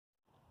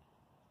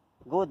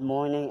Good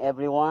morning,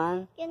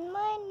 everyone. Good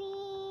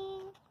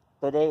morning.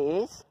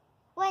 Today is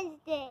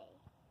Wednesday,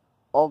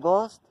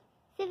 August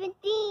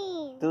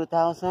 17,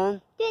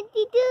 2022.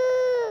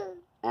 22.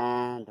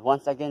 And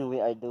once again,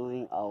 we are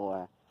doing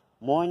our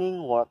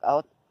morning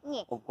workout.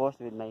 Yes. Of course,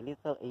 with my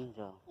little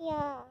angel,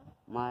 Yeah.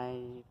 my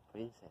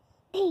princess.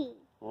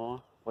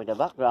 Oh, for the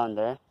background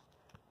there,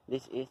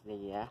 this is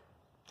the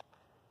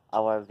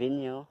our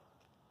venue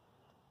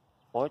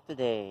for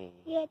today.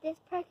 Yeah, this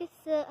park is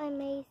so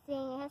amazing.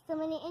 It has so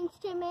many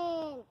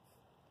instruments.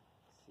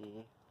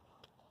 See?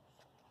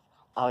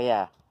 Oh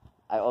yeah,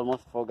 I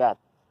almost forgot.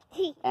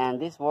 And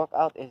this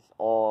workout is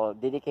all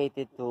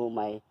dedicated to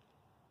my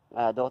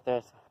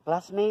daughter's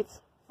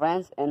classmates,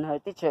 friends, and her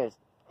teachers.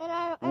 And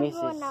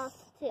everyone else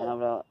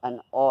too.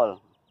 And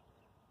all.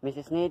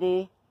 Mrs.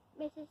 Needy,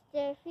 Mrs.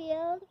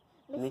 Deerfield,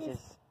 Mrs.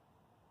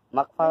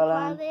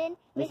 McFarland,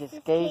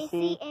 Mrs.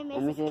 Casey, and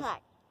Mrs.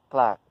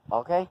 Clark.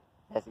 Okay?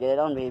 Let's get it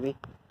on, baby.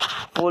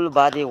 Full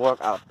body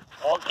workout.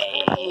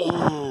 Okay.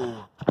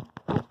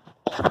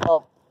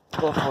 Up.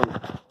 Go full.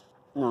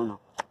 No.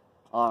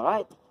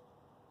 Alright.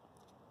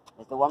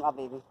 Let's do warm up,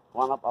 baby.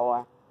 Warm up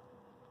our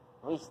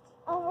wrist.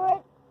 I'm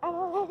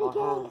already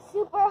getting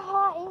super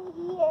hot in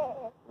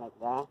here. Like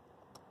that.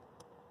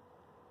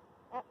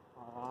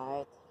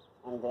 Alright.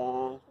 And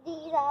then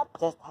These up.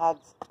 chest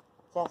hugs.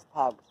 Chest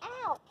hugs.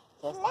 Ow!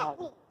 Chest Slap hugs.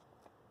 me.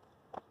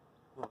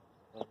 No,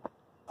 wait.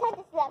 Try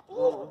to slap No,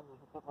 you.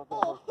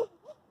 careful.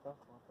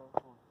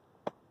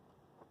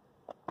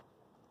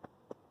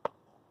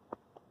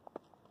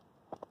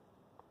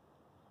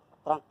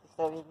 Trunk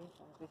twister, baby.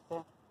 Trunk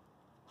twister.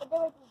 But there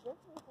was this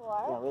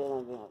before. Yeah, we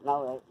didn't do it. Now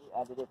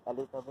I added it a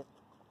little bit.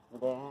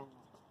 And then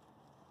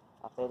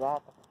after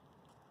that,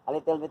 a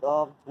little bit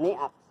of knee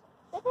ups.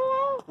 That's what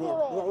I was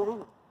doing.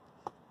 Yeah.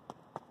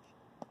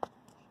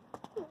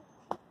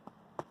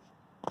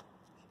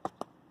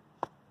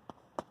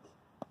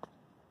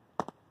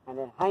 And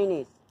then high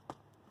knees.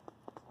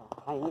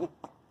 So, high knees.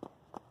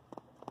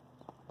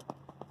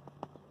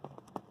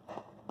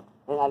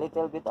 And a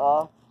little bit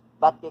of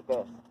butt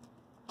kickers.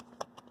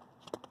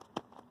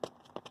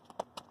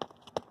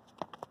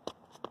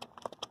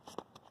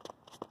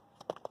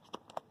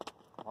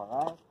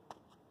 Alright.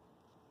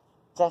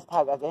 Chest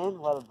hug again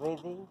while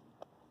breathing.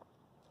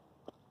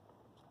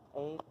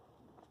 8,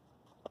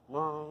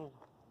 9,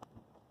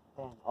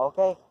 10.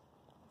 Okay.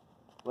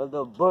 We'll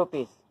do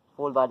burpees.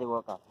 Full body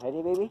workout.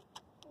 Ready, baby?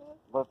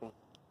 Burpees.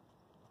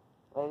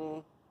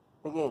 Ready?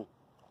 Begin.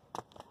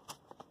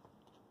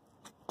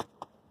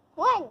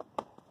 1,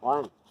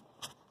 1,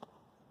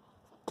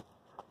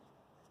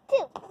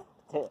 2,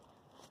 2,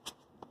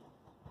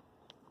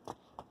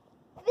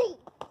 3,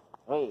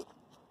 3,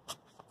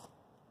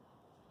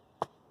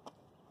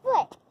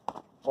 4,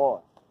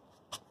 4,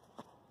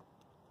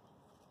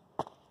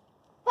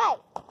 5,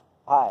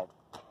 5,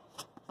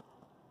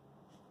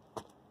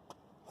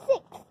 6,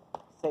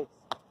 6,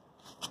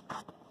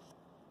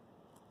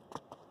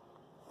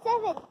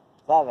 7,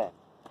 7,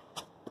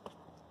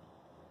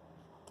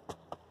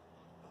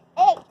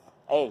 8,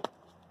 8,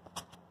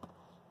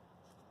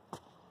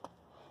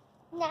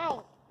 9,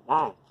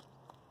 9,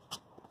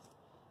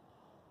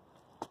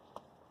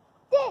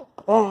 10.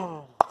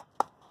 10.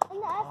 I'm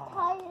not as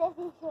tired as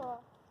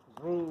usual.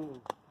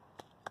 Breathe.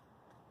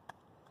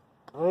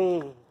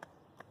 Breathe.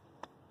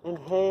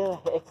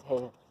 Inhale,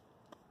 exhale.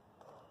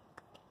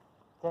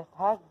 Chest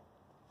hug.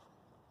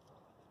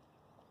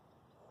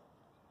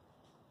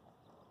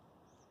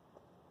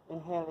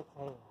 Inhale,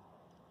 exhale.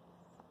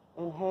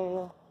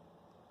 Inhale,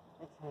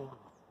 exhale.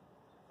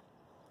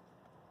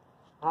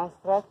 Hand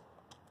stretch.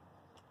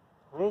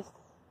 Wrist.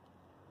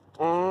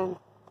 And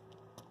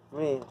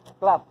breathe.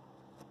 Clap.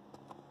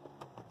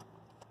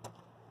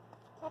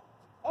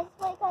 It's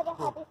like got a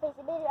happy face.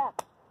 A bit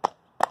up.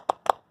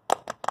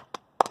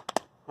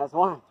 That's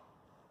 1.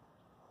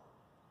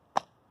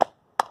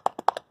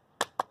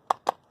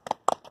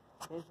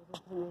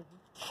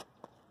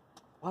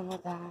 One more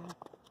time.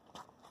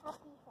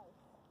 Happy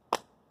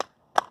face.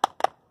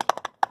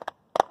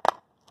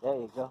 There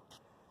you go.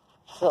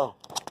 So,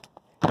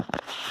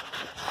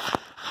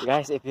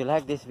 guys, if you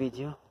like this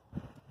video,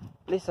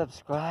 please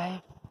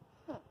subscribe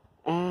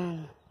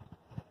and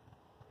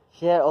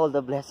share all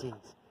the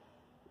blessings.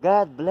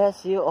 God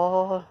bless you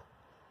all.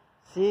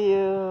 See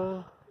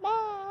you.